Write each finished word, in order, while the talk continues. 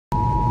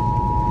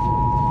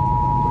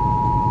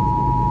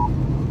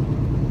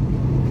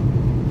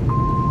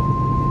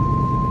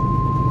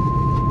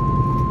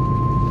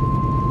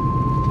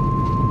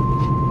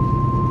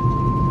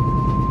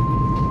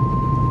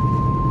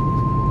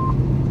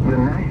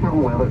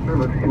Weather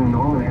Service in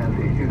Norman has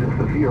issued a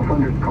severe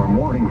thunderstorm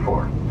warning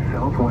for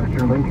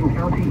southwestern Lincoln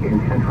County in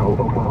central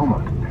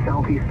Oklahoma,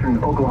 southeastern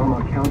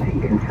Oklahoma County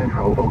in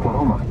central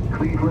Oklahoma,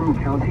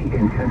 Cleveland County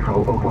in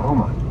central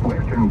Oklahoma,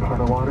 western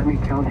Pottawatomie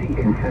County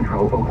in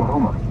central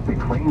Oklahoma,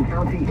 McLean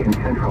County in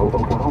central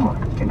Oklahoma,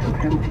 until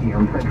 10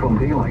 p.m. Central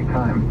Daylight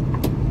Time.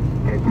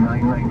 At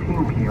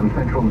 9:19 p.m.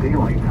 Central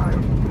Daylight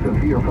Time,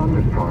 severe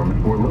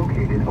thunderstorms were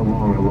located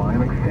along a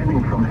line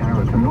extending from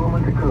Harrah to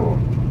Norman to Cool.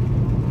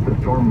 The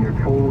storm near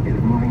Toll is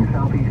moving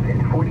southeast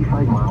at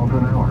 45 miles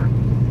an hour.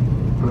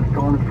 The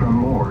storms from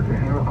Moore to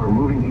Harrah are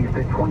moving east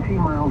at 20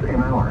 miles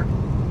an hour.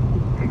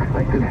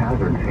 Expected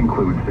hazards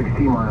include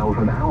 60 miles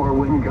an hour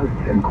wind gusts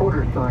and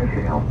quarter-size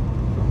hail.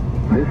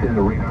 This is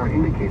a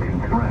radar-indicated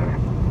threat.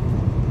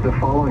 The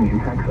following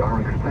impacts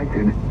are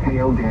expected.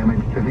 Hail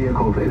damage to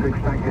vehicles is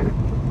expected.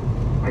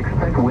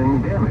 Expect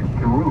wind damage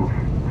to roofs,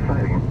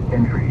 siding,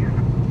 and trees.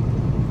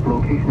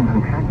 Locations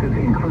impacted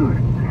include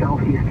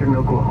southeastern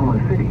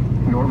Oklahoma City,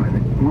 Norman,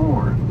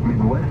 Moore,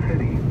 Midwest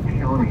City,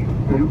 Shawnee,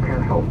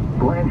 Newcastle,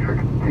 Blanchard,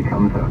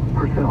 Tecumseh,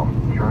 Purcell,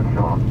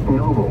 Choctaw,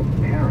 Noble,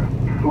 Harrah,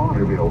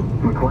 Slaughterville,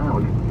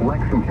 McLeod,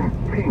 Lexington,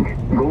 Pink,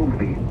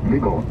 Goldsby,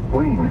 Diggle,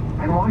 Wayne,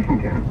 and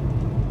Washington.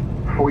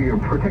 For your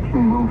protection,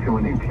 move to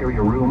an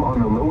interior room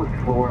on the lowest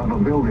floor of a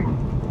building.